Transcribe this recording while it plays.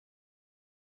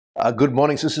Good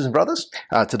morning, sisters and brothers.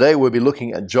 Today we'll be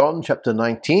looking at John chapter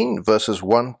 19, verses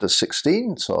 1 to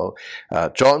 16. So,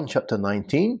 John chapter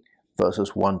 19,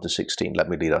 verses 1 to 16. Let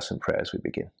me lead us in prayer as we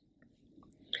begin.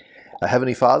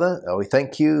 Heavenly Father, we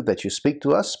thank you that you speak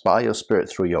to us by your Spirit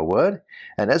through your word.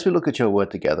 And as we look at your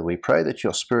word together, we pray that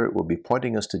your Spirit will be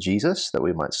pointing us to Jesus, that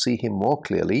we might see him more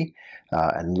clearly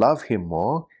and love him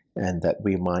more, and that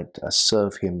we might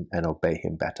serve him and obey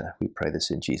him better. We pray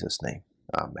this in Jesus' name.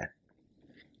 Amen.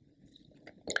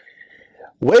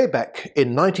 Way back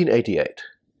in 1988,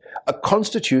 a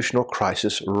constitutional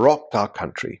crisis rocked our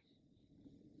country.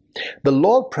 The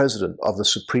Lord President of the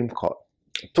Supreme Court,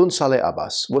 Tun Saleh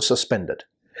Abbas, was suspended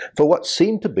for what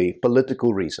seemed to be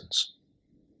political reasons.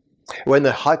 When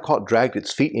the High Court dragged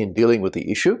its feet in dealing with the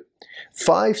issue,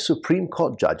 5 Supreme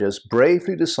Court judges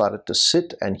bravely decided to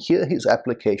sit and hear his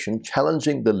application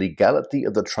challenging the legality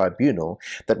of the tribunal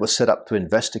that was set up to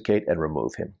investigate and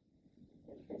remove him.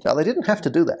 Now, they didn't have to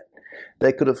do that.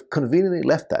 They could have conveniently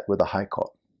left that with the High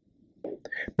Court.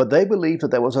 But they believed that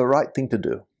that was the right thing to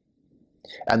do.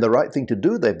 And the right thing to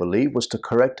do, they believed, was to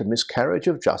correct a miscarriage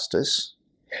of justice,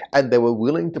 and they were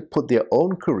willing to put their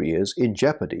own careers in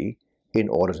jeopardy in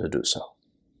order to do so.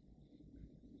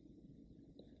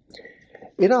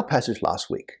 In our passage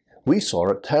last week, we saw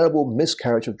a terrible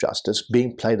miscarriage of justice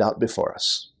being played out before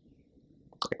us.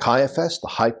 Caiaphas, the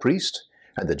high priest,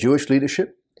 and the Jewish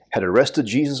leadership had arrested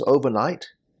Jesus overnight,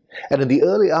 and in the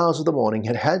early hours of the morning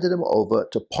had handed him over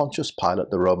to Pontius Pilate,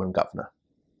 the Roman governor.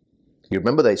 You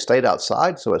remember they stayed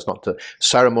outside so as not to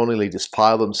ceremonially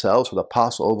defile themselves for the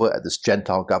Passover at this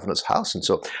Gentile governor's house, and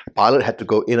so Pilate had to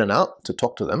go in and out to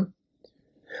talk to them.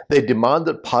 They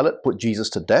demanded Pilate put Jesus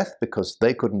to death because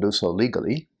they couldn't do so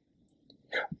legally.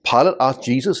 Pilate asked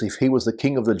Jesus if he was the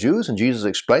king of the Jews, and Jesus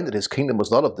explained that his kingdom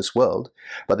was not of this world,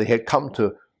 but that he had come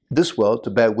to this world to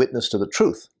bear witness to the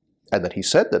truth. And that he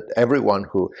said that everyone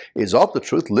who is of the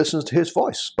truth listens to his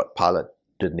voice. But Pilate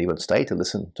didn't even stay to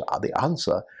listen to the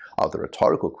answer of the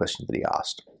rhetorical question that he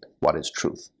asked, what is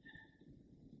truth?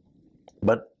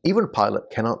 But even Pilate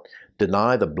cannot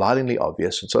deny the blindingly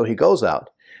obvious, and so he goes out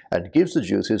and gives the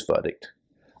Jews his verdict.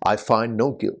 I find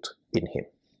no guilt in him.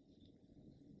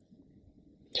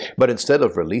 But instead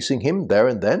of releasing him there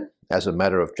and then, as a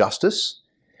matter of justice,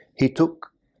 he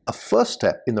took a first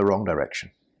step in the wrong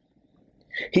direction.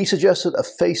 He suggested a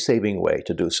face-saving way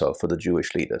to do so for the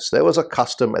Jewish leaders. There was a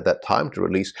custom at that time to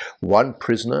release one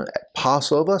prisoner at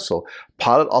Passover, so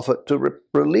Pilate offered to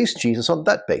release Jesus on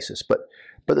that basis, but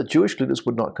the Jewish leaders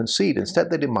would not concede. Instead,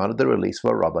 they demanded the release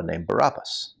of a robber named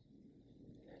Barabbas.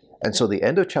 And so the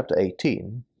end of chapter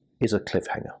 18 is a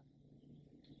cliffhanger.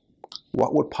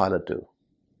 What would Pilate do?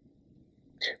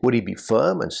 Would he be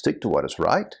firm and stick to what is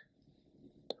right?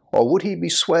 Or would he be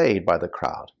swayed by the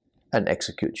crowd and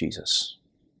execute Jesus?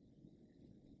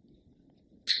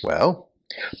 Well,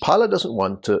 Pilate doesn't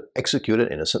want to execute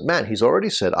an innocent man. He's already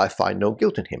said, I find no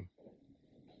guilt in him.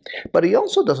 But he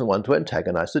also doesn't want to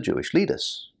antagonize the Jewish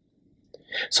leaders.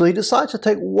 So he decides to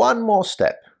take one more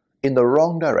step in the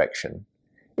wrong direction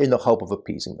in the hope of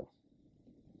appeasing them.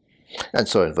 And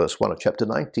so in verse 1 of chapter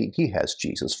 19, he has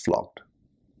Jesus flogged.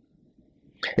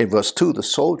 In verse 2, the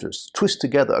soldiers twist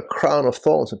together a crown of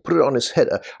thorns and put it on his head,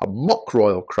 a mock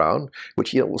royal crown,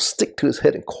 which will stick to his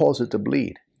head and cause it to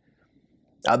bleed.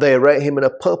 They array him in a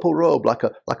purple robe, like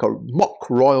a mock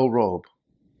royal robe.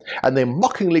 And they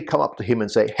mockingly come up to him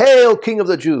and say, Hail, King of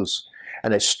the Jews!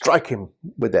 And they strike him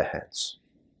with their hands.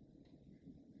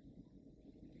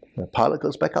 And Pilate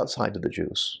goes back outside to the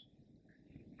Jews.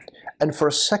 And for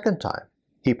a second time,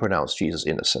 he pronounced Jesus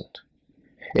innocent.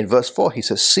 In verse 4, he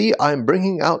says, See, I am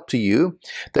bringing out to you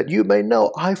that you may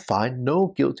know I find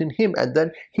no guilt in him. And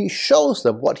then he shows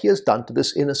them what he has done to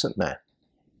this innocent man.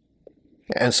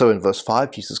 And so in verse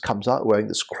 5, Jesus comes out wearing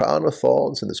this crown of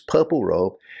thorns and this purple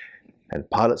robe, and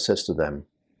Pilate says to them,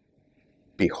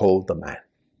 Behold the man.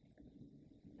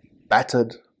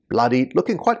 Battered, bloodied,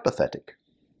 looking quite pathetic.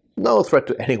 No threat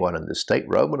to anyone in this state,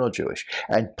 Roman or Jewish.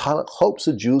 And Pilate hopes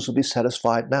the Jews will be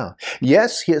satisfied now.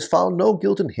 Yes, he has found no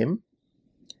guilt in him,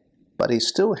 but he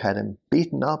still had him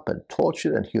beaten up and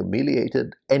tortured and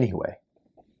humiliated anyway,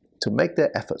 to make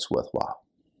their efforts worthwhile.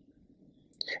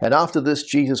 And after this,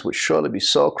 Jesus would surely be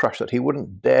so crushed that he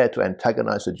wouldn't dare to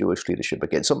antagonize the Jewish leadership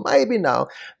again. So maybe now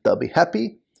they'll be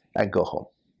happy and go home.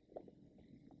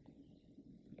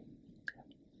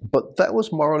 But that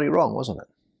was morally wrong, wasn't it?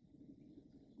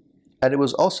 And it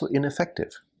was also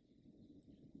ineffective.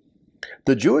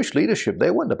 The Jewish leadership,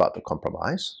 they weren't about to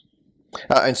compromise.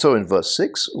 And so in verse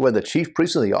 6, when the chief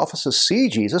priests and the officers see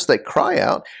Jesus, they cry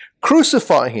out,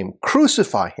 Crucify him!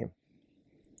 Crucify him!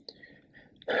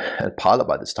 And Pilate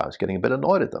by this time is getting a bit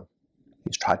annoyed at them.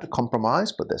 He's tried to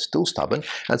compromise, but they're still stubborn.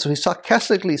 And so he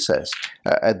sarcastically says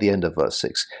at the end of verse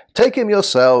 6, "Take him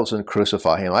yourselves and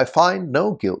crucify him. I find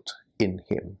no guilt in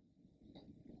him."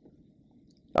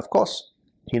 Of course,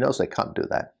 he knows they can't do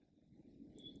that.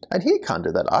 And he can't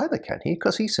do that either, can he?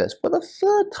 Because he says for the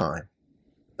third time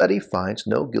that he finds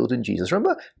no guilt in Jesus.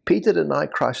 Remember, Peter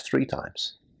denied Christ 3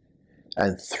 times.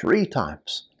 And 3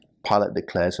 times Pilate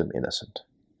declares him innocent.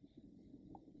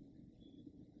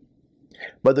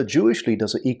 But the Jewish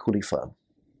leaders are equally firm.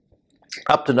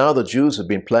 Up to now, the Jews have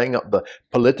been playing up the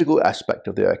political aspect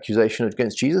of their accusation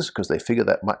against Jesus because they figure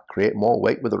that might create more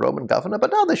weight with the Roman governor.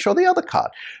 But now they show the other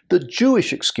card, the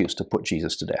Jewish excuse to put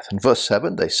Jesus to death. In verse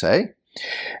 7, they say,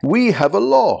 "We have a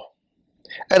law,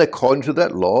 and according to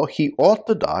that law, he ought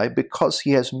to die because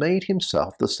he has made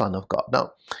himself the Son of God."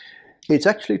 Now, it's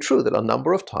actually true that a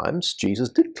number of times Jesus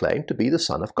did claim to be the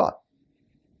Son of God.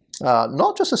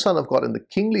 Not just the Son of God in the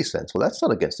kingly sense, well, that's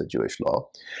not against the Jewish law,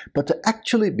 but to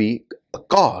actually be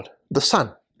God, the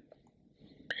Son.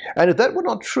 And if that were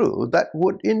not true, that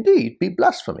would indeed be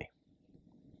blasphemy.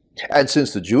 And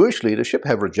since the Jewish leadership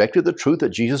have rejected the truth that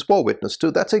Jesus bore witness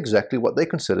to, that's exactly what they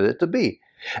considered it to be.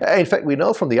 In fact, we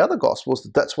know from the other Gospels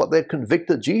that that's what they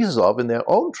convicted Jesus of in their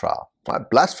own trial.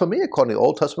 Blasphemy, according to the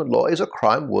Old Testament law, is a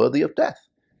crime worthy of death.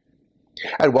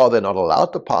 And while they're not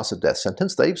allowed to pass a death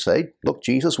sentence, they say, look,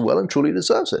 Jesus well and truly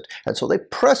deserves it. And so they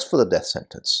press for the death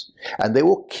sentence. And they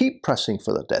will keep pressing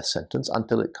for the death sentence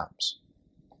until it comes.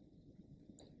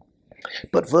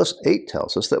 But verse 8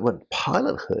 tells us that when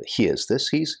Pilate hears this,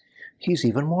 he's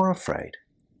even more afraid.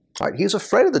 Right? He's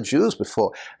afraid of the Jews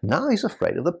before. Now he's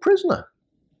afraid of the prisoner.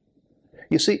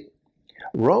 You see,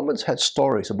 Romans had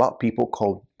stories about people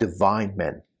called divine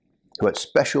men who had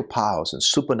special powers and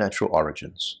supernatural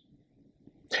origins.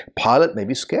 Pilate may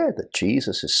be scared that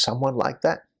Jesus is someone like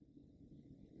that.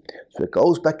 So he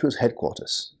goes back to his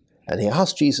headquarters and he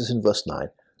asks Jesus in verse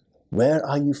 9, "Where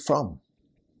are you from?"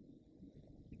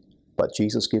 But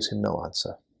Jesus gives him no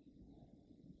answer.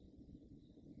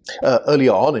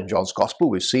 Earlier on in John's Gospel,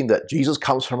 we've seen that Jesus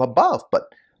comes from above,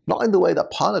 but not in the way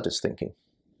that Pilate is thinking.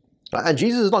 And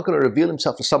Jesus is not going to reveal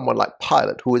himself to someone like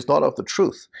Pilate, who is not of the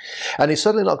truth. And he's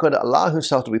certainly not going to allow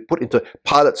himself to be put into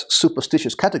Pilate's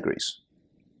superstitious categories.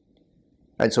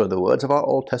 And so in the words of our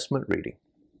Old Testament reading,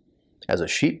 as a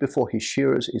sheep before his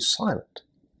shearers is silent,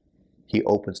 he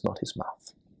opens not his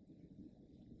mouth.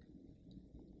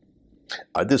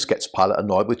 This gets Pilate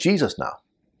annoyed with Jesus now.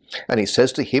 And he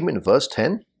says to him in verse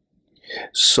 10,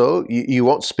 "So you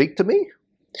won't speak to me?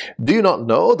 Do you not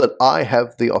know that I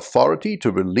have the authority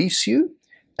to release you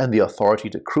and the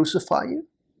authority to crucify you?"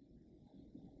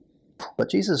 But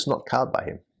Jesus is not cowed by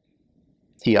him.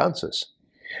 He answers,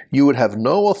 "You would have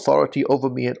no authority over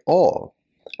me at all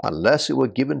unless it were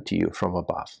given to you from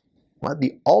above."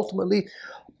 Right? Ultimately,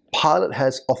 Pilate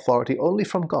has authority only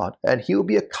from God, and he will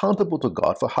be accountable to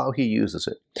God for how he uses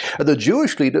it. And the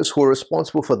Jewish leaders who are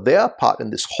responsible for their part in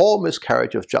this whole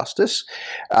miscarriage of justice,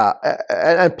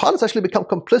 and Pilate's actually become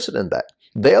complicit in that.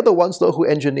 They are the ones, though, who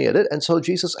engineered it, and so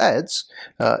Jesus adds,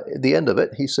 at the end of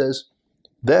it, he says,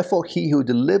 "Therefore he who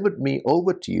delivered me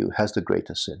over to you has the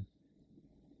greater sin."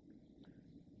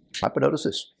 But notice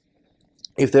this.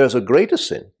 If there is a greater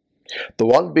sin, the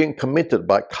one being committed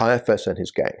by Caiaphas and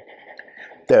his gang,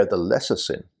 there the lesser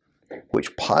sin,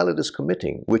 which Pilate is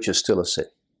committing, which is still a sin.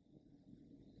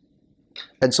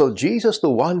 And so Jesus, the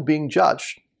one being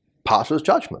judged, passes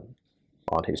judgment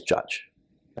on his judge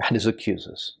and his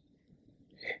accusers.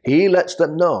 He lets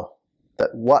them know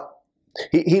that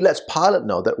he lets Pilate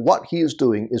know that what he is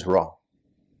doing is wrong.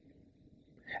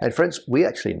 And friends, we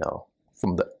actually know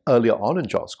from the earlier on in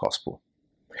John's Gospel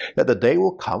that the day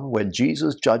will come when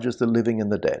Jesus judges the living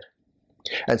and the dead.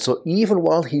 And so even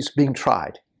while he's being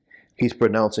tried, he's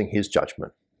pronouncing his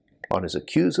judgment on his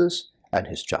accusers and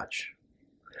his judge.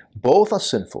 Both are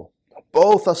sinful.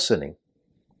 Both are sinning.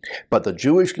 But the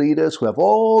Jewish leaders who have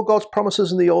all God's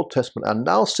promises in the Old Testament are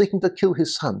now seeking to kill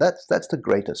his son. That's the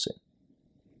greater sin.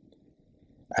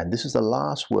 And this is the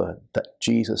last word that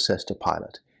Jesus says to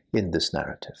Pilate in this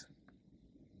narrative.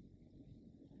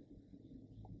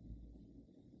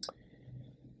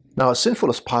 Now, as sinful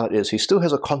as Pilate is, he still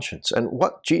has a conscience, and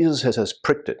what Jesus has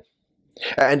pricked it.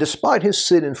 And despite his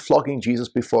sin in flogging Jesus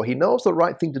before, he knows the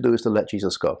right thing to do is to let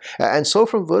Jesus go. And so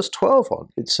from verse 12 on,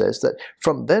 it says that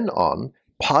from then on,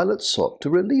 Pilate sought to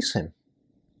release him.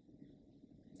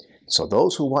 So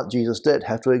those who want Jesus dead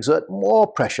have to exert more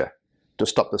pressure to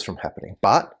stop this from happening.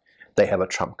 But they have a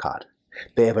trump card.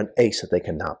 They have an ace that they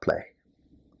can now play.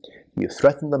 You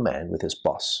threaten the man with his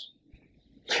boss.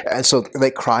 And so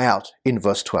they cry out in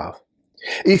verse 12,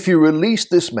 "If you release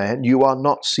this man, you are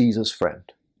not Caesar's friend.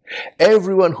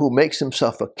 Everyone who makes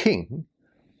himself a king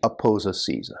opposes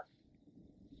Caesar.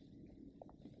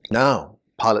 Now,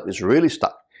 Pilate is really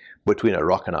stuck between a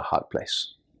rock and a hard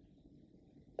place.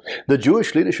 The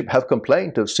Jewish leadership have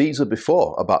complained to Caesar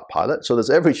before about Pilate, so there's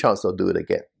every chance they'll do it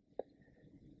again.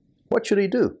 What should he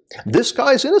do? This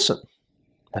guy is innocent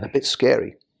and a bit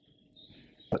scary,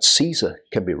 but Caesar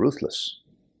can be ruthless.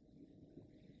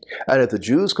 And if the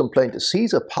Jews complain to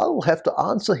Caesar, Pilate will have to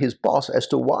answer his boss as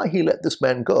to why he let this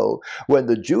man go when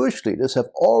the Jewish leaders have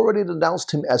already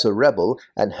denounced him as a rebel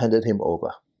and handed him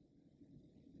over.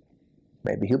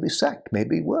 Maybe he'll be sacked,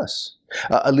 maybe worse.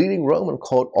 A leading Roman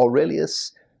called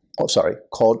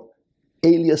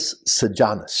Aelius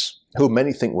Sejanus, who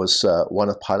many think was one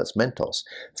of Pilate's mentors,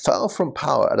 fell from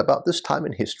power at about this time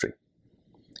in history.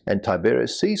 And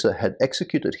Tiberius Caesar had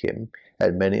executed him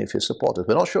and many of his supporters.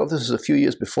 We're not sure if this is a few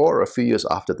years before or a few years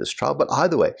after this trial, but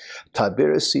either way,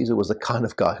 Tiberius Caesar was the kind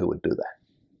of guy who would do that.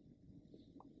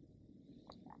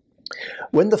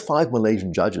 When the 5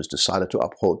 Malaysian judges decided to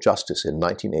uphold justice in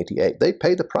 1988, they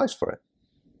paid the price for it.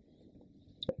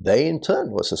 They in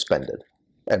turn were suspended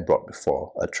and brought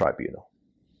before a tribunal.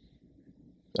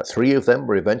 3 of them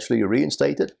were eventually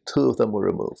reinstated, 2 of them were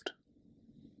removed.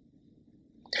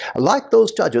 Like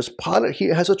those judges, Pilate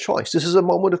here has a choice. This is a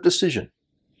moment of decision.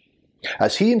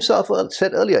 As he himself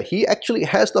said earlier, he actually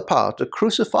has the power to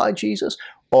crucify Jesus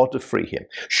or to free him.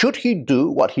 Should he do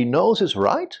what he knows is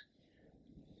right,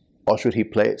 or should he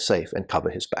play it safe and cover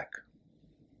his back?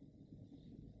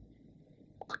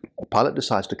 Pilate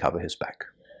decides to cover his back.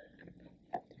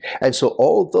 And so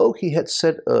although he had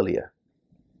said earlier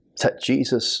that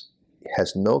Jesus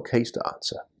has no case to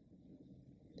answer,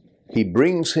 he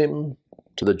brings him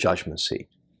to the judgment seat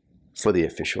for the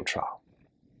official trial.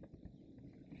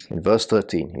 In verse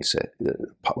 13, he said,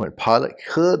 when Pilate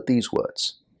heard these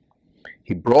words,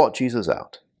 he brought Jesus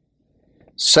out,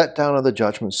 sat down on the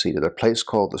judgment seat at a place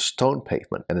called the Stone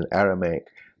Pavement, and in Aramaic,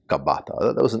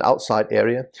 Gabbatha. That was an outside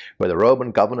area where the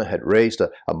Roman governor had raised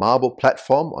a marble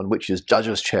platform on which his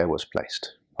judge's chair was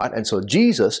placed. Right? And so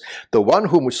Jesus, the one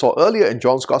whom we saw earlier in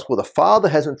John's Gospel, the Father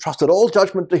has entrusted all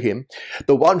judgment to him,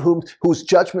 the one whose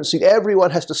judgment seat everyone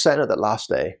has to stand at that last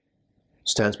day,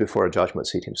 stands before a judgment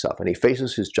seat himself, and he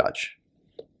faces his judge,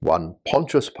 one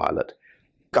Pontius Pilate,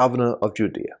 governor of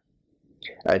Judea,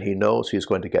 and he knows he's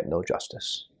going to get no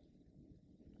justice.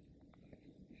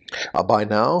 By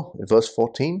now, in verse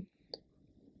 14,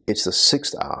 it's the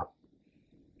 6th hour.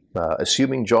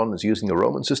 Assuming John is using the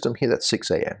Roman system here, that's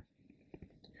 6 a.m.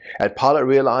 And Pilate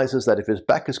realizes that if his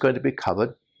back is going to be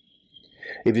covered,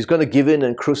 if he's going to give in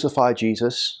and crucify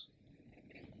Jesus,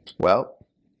 well,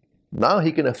 now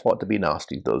he can afford to be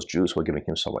nasty to those Jews who are giving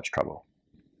him so much trouble.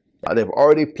 They've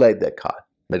already played their card.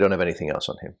 They don't have anything else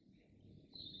on him.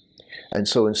 And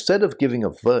so instead of giving a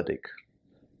verdict,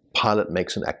 Pilate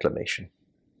makes an acclamation.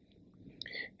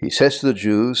 He says to the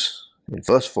Jews in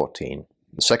verse 14,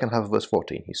 the second half of verse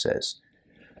 14, he says,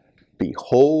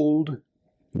 "Behold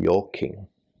your king.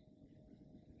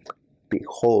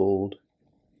 Behold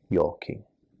your king."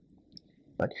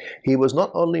 Right? He was not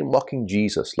only mocking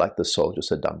Jesus like the soldiers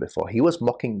had done before, he was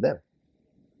mocking them.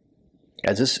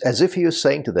 As if he was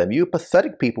saying to them, "You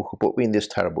pathetic people who put me in this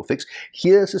terrible fix,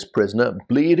 here's this prisoner,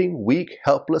 bleeding, weak,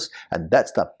 helpless, and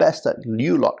that's the best that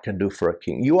you lot can do for a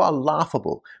king. You are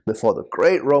laughable before the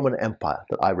great Roman Empire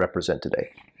that I represent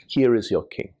today. Here is your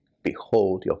king.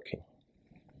 Behold your king."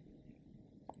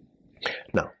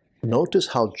 Now, notice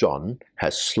how John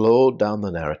has slowed down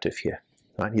the narrative here.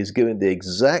 Right? He's given the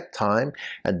exact time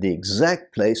and the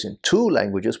exact place in 2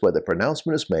 languages where the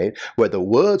pronouncement is made, where the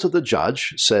words of the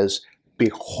judge says,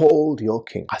 "Behold your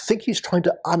king." I think he's trying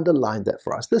to underline that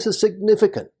for us. This is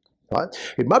significant. Right?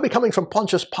 It might be coming from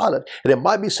Pontius Pilate, and it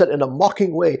might be said in a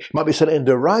mocking way, it might be said in a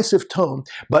derisive tone,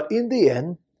 but in the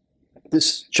end,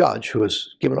 this judge, who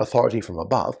is given authority from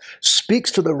above,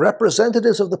 speaks to the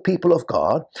representatives of the people of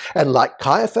God, and like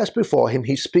Caiaphas before him,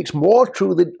 he speaks more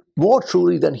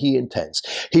truly than he intends.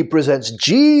 He presents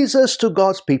Jesus to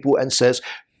God's people and says,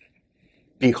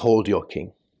 "Behold your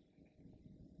king."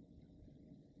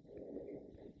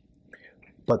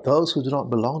 But those who do not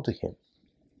belong to him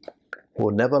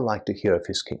will never like to hear of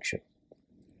his kingship.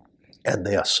 And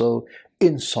they are so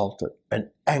insulted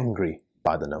and angry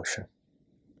by the notion.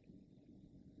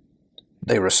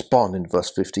 They respond in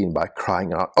verse 15 by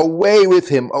crying out, "Away with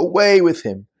him! Away with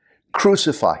him!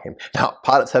 Crucify him!" Now,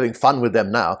 Pilate's having fun with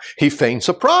them now. He feigns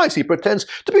surprise. He pretends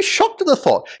to be shocked at the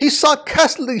thought. He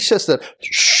sarcastically says that,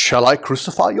 "Shall I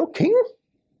crucify your king?"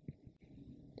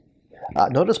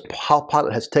 Notice how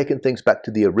Pilate has taken things back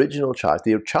to the original charge,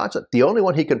 the only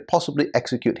one he can possibly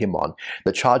execute him on,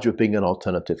 the charge of being an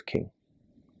alternative king.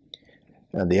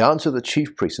 And the answer of the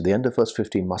chief priest at the end of verse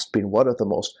 15 must have been one of the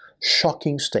most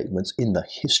shocking statements in the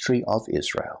history of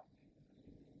Israel.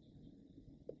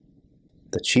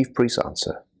 The chief priest's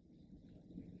answer,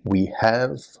 "We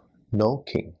have no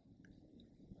king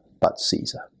but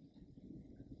Caesar."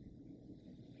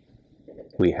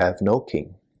 We have no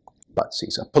king but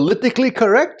Caesar. Politically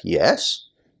correct? Yes.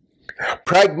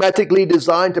 Pragmatically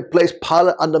designed to place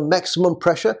Pilate under maximum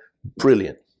pressure?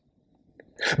 Brilliant.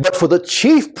 But for the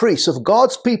chief priests of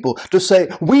God's people to say,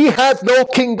 "We have no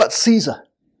king but Caesar,"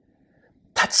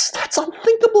 that's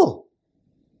unthinkable.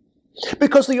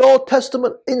 Because the Old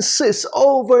Testament insists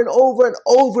over and over and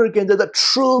over again that the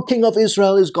true king of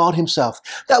Israel is God himself.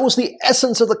 That was the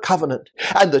essence of the covenant.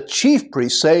 And the chief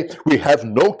priests say, "We have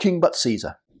no king but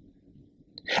Caesar."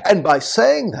 And by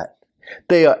saying that,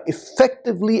 they are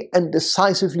effectively and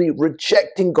decisively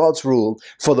rejecting God's rule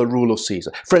for the rule of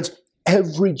Caesar. Friends,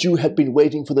 every Jew had been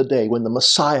waiting for the day when the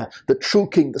Messiah, the true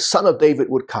king, the son of David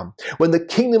would come, when the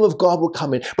kingdom of God would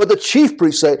come in. But the chief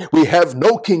priests say, "We have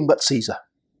no king but Caesar."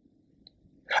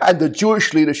 And the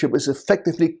Jewish leadership is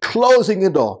effectively closing the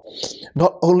door,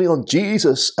 not only on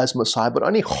Jesus as Messiah, but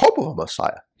any hope of a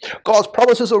Messiah. God's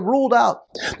promises are ruled out.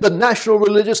 The national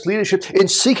religious leadership, in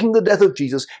seeking the death of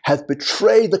Jesus, have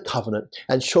betrayed the covenant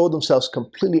and showed themselves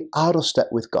completely out of step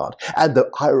with God. And the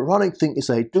ironic thing is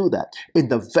they do that in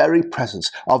the very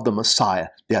presence of the Messiah,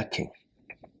 their King.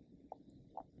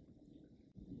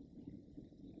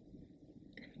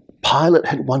 Pilate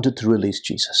had wanted to release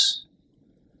Jesus,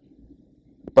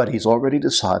 but he's already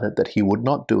decided that he would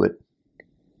not do it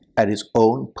at his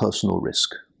own personal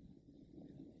risk.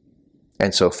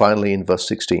 And so finally in verse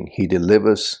 16, he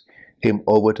delivers him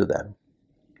over to them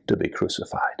to be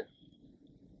crucified.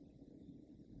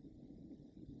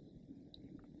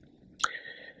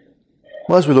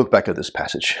 Well, as we look back at this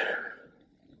passage,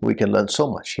 we can learn so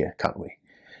much here, can't we,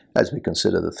 as we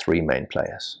consider the three main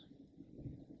players.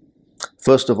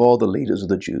 First of all, the leaders of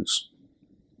the Jews.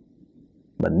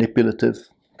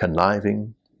 Manipulative,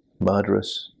 conniving,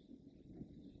 murderous.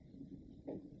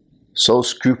 So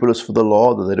scrupulous for the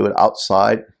law that they do it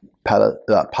outside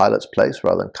Pilate's place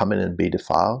rather than come in and be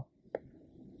defiled.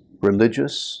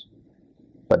 Religious,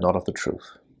 but not of the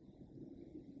truth.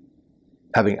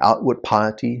 Having outward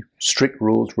piety, strict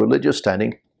rules, religious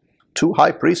standing, 2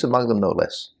 high priests among them no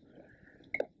less.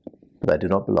 But they do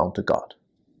not belong to God.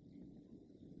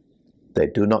 They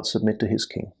do not submit to his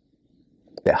king.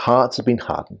 Their hearts have been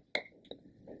hardened.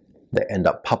 They end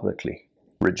up publicly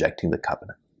rejecting the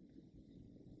covenant.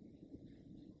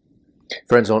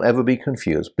 Friends, don't ever be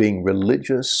confused. Being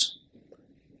religious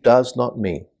does not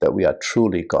mean that we are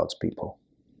truly God's people.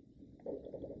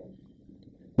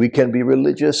 We can be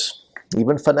religious,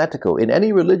 even fanatical, in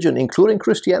any religion, including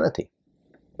Christianity,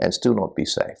 and still not be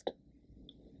saved.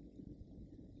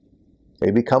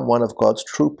 We become one of God's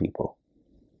true people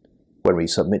when we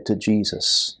submit to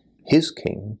Jesus, his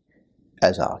King,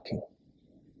 as our King.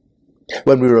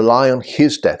 When we rely on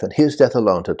his death and his death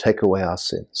alone to take away our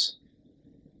sins.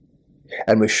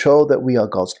 And we show that we are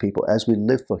God's people as we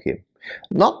live for him,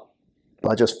 not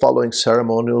by just following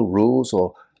ceremonial rules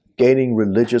or gaining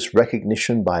religious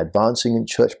recognition by advancing in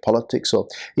church politics or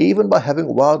even by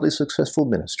having wildly successful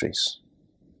ministries,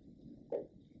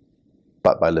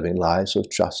 but by living lives of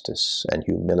justice and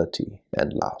humility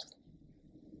and love.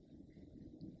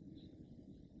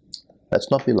 Let's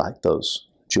not be like those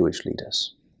Jewish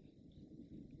leaders.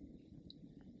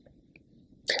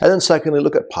 And then secondly,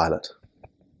 look at Pilate,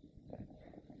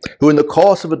 who in the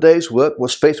course of a day's work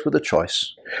was faced with a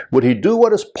choice. Would he do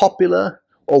what is popular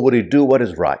or would he do what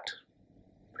is right?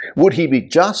 Would he be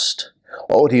just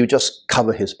or would he just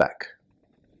cover his back?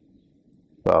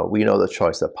 Well, we know the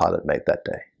choice that Pilate made that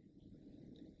day.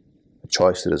 A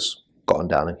choice that has gone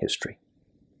down in history.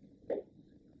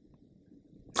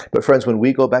 But friends, when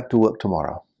we go back to work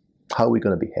tomorrow, how are we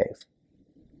going to behave?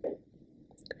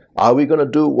 Are we going to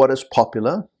do what is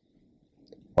popular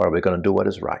or are we going to do what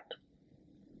is right?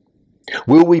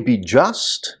 Will we be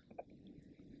just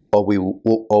or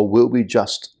will we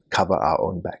just cover our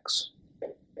own backs?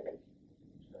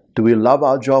 Do we love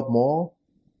our job more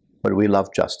or do we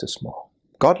love justice more?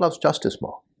 God loves justice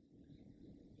more.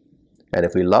 And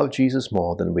if we love Jesus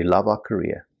more than we love our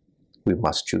career, we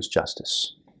must choose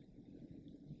justice.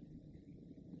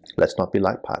 Let's not be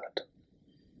like Pilate.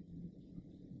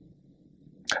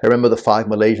 I remember the 5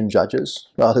 Malaysian judges.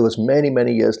 Well, it was many,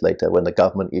 many years later when the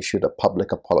government issued a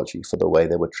public apology for the way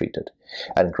they were treated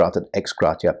and granted ex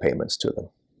gratia payments to them.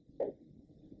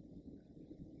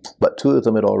 But 2 of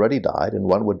them had already died and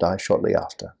 1 would die shortly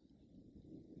after.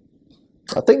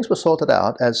 Things were sorted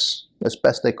out as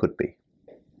best they could be.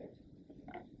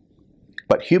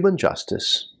 But human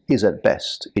justice is at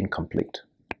best incomplete.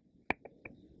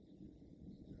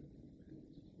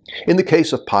 In the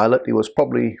case of Pilate, it was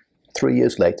probably 3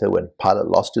 years later when Pilate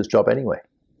lost his job anyway.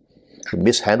 He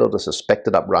mishandled a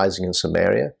suspected uprising in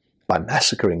Samaria by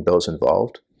massacring those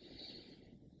involved.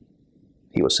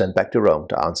 He was sent back to Rome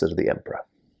to answer to the emperor.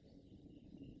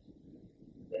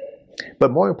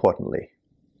 But more importantly,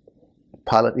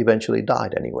 Pilate eventually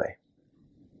died anyway.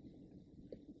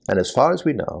 And as far as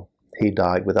we know, he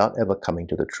died without ever coming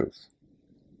to the truth.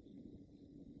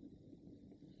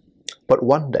 But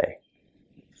one day,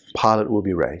 Pilate will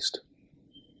be raised.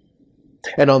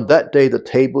 And on that day, the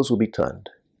tables will be turned.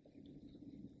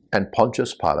 And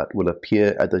Pontius Pilate will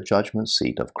appear at the judgment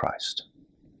seat of Christ,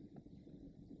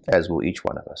 as will each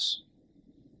one of us.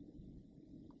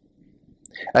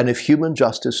 And if human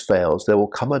justice fails, there will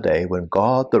come a day when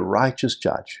God, the righteous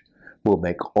judge, will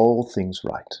make all things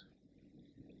right.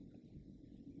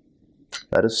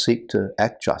 Let us seek to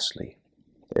act justly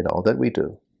in all that we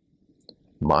do,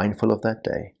 mindful of that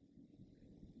day,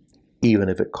 even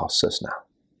if it costs us now.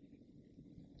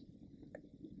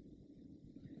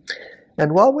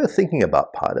 And while we're thinking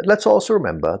about Pilate, let's also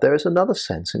remember there is another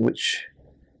sense in which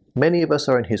many of us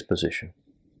are in his position.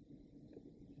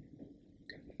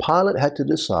 Pilate had to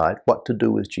decide what to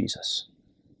do with Jesus.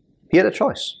 He had a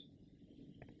choice.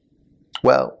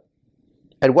 Well,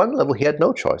 at one level, he had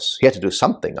no choice. He had to do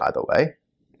something either way,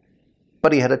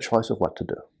 but he had a choice of what to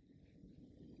do.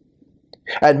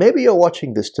 And maybe you're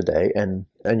watching this today and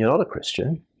you're not a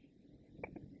Christian.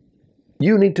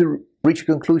 You need to reach a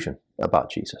conclusion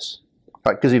about Jesus.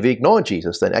 Right? Because if you ignore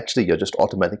Jesus, then actually you're just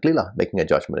automatically making a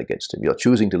judgment against him. You're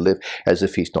choosing to live as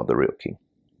if he's not the real king.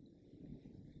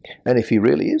 And if he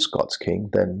really is God's king,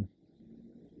 then,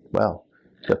 well,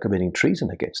 you're committing treason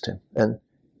against him. And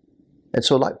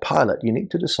so like Pilate, you need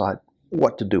to decide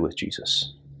what to do with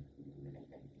Jesus.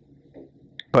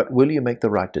 But will you make the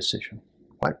right decision?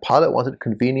 Right? Pilate wanted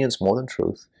convenience more than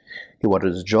truth. He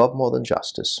wanted his job more than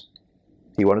justice.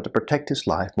 He wanted to protect his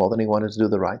life more than he wanted to do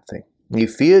the right thing. He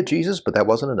feared Jesus, but that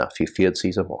wasn't enough. He feared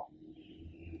Caesar more.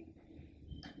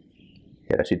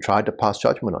 Yet as he tried to pass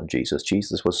judgment on Jesus,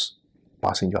 Jesus was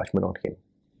passing judgment on him.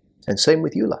 And same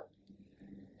with you.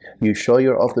 You show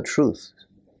you're of the truth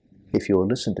if you will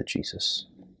listen to Jesus.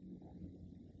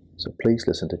 So please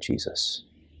listen to Jesus.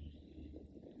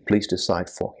 Please decide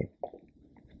for him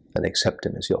and accept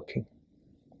him as your king.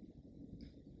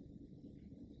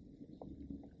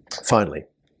 Finally,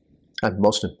 and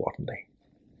most importantly,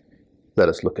 let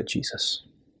us look at Jesus.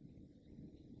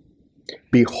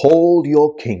 Behold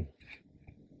your king.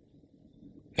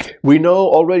 We know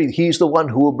already he's the one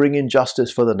who will bring in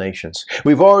justice for the nations.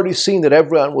 We've already seen that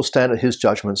everyone will stand at his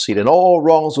judgment seat and all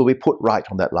wrongs will be put right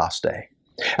on that last day.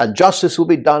 And justice will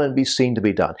be done and be seen to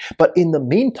be done. But in the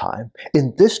meantime,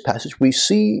 in this passage, we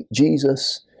see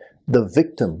Jesus, the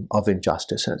victim of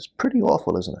injustice. And it's pretty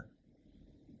awful, isn't it?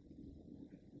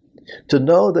 To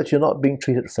know that you're not being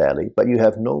treated fairly, but you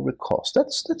have no recourse.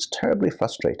 That's terribly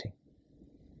frustrating.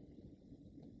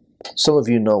 Some of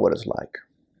you know what it's like.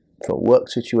 From work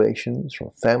situations,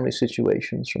 from family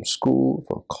situations, from school,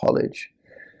 from college.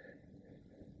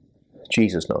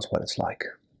 Jesus knows what it's like.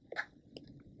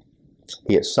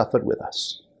 He has suffered with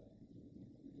us.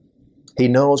 He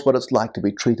knows what it's like to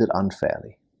be treated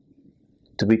unfairly,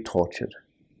 to be tortured,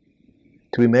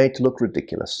 to be made to look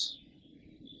ridiculous.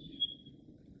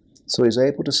 So he's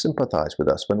able to sympathize with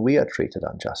us when we are treated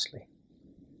unjustly.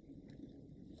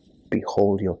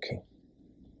 Behold your king.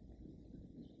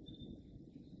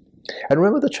 And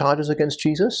remember the charges against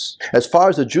Jesus? As far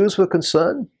as the Jews were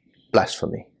concerned,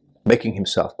 blasphemy, making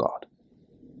himself God.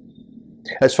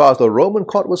 As far as the Roman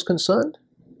court was concerned,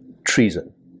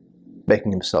 treason,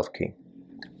 making himself king.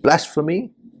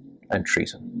 Blasphemy and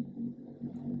treason.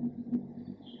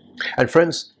 And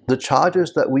friends, the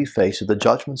charges that we face at the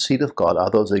judgment seat of God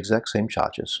are those exact same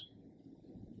charges.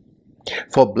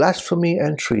 For blasphemy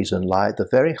and treason lie at the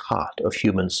very heart of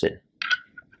human sin.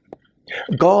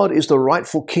 God is the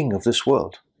rightful king of this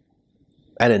world,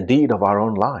 and indeed of our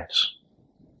own lives.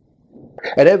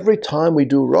 And every time we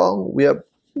do wrong, we are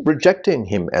rejecting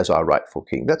him as our rightful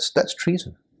king. That's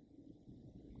treason.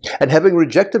 And having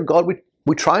rejected God,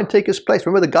 we try and take his place.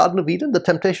 Remember the Garden of Eden? The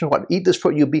temptation, what? Eat this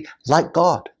fruit, you'll be like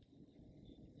God.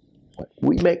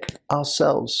 We make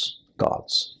ourselves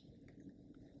gods.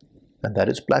 And that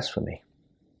is blasphemy.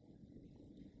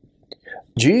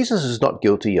 Jesus is not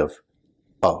guilty of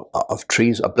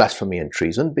treason, of blasphemy and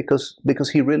treason, because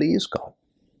he really is God.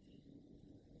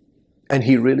 And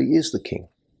he really is the king,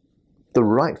 the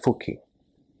rightful king.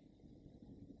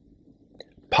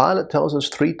 Pilate tells us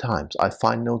 3 times, I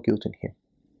find no guilt in him.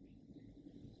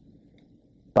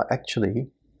 But actually,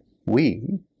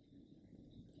 we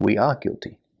are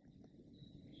guilty.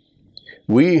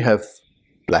 We have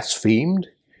blasphemed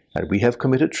and we have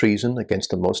committed treason against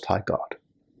the Most High God.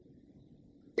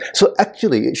 So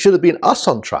actually, it should have been us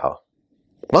on trial,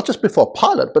 not just before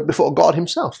Pilate, but before God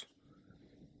himself.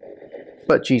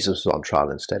 But Jesus was on trial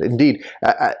instead. Indeed,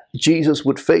 Jesus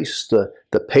would face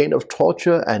the pain of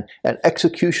torture and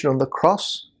execution on the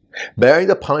cross, bearing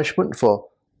the punishment for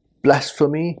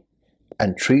blasphemy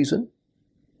and treason.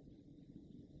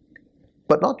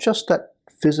 But not just that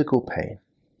physical pain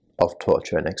of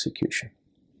torture and execution.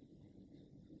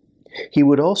 He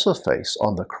would also face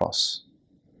on the cross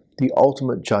the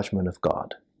ultimate judgment of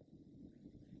God.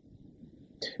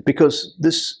 Because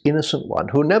this innocent one,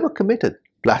 who never committed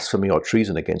blasphemy or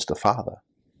treason against the Father,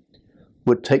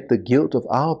 would take the guilt of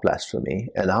our blasphemy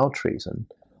and our treason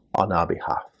on our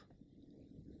behalf.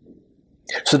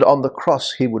 So that on the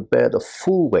cross he would bear the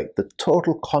full weight, the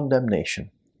total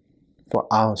condemnation for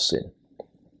our sin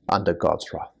under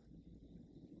God's wrath.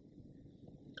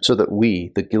 So that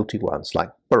we, the guilty ones, like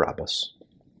Barabbas,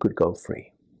 could go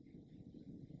free.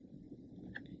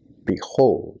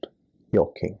 Behold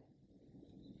your King.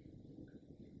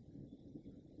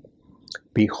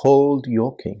 Behold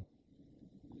your King,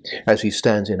 as he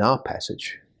stands in our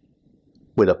passage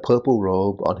with a purple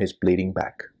robe on his bleeding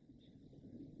back.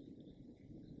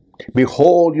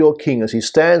 Behold your King as he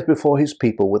stands before his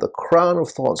people with a crown of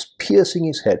thorns piercing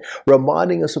his head,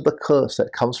 reminding us of the curse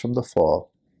that comes from the fall.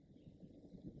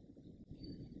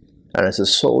 And as the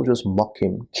soldiers mock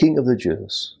him, King of the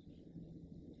Jews,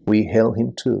 we hail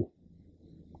him too,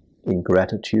 in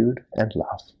gratitude and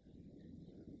love.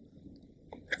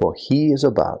 For he is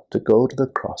about to go to the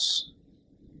cross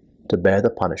to bear the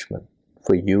punishment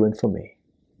for you and for me.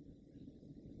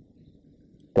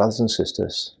 Brothers and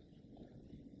sisters,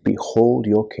 behold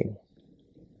your King.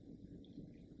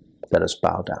 Let us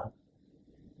bow down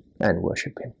and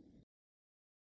worship him.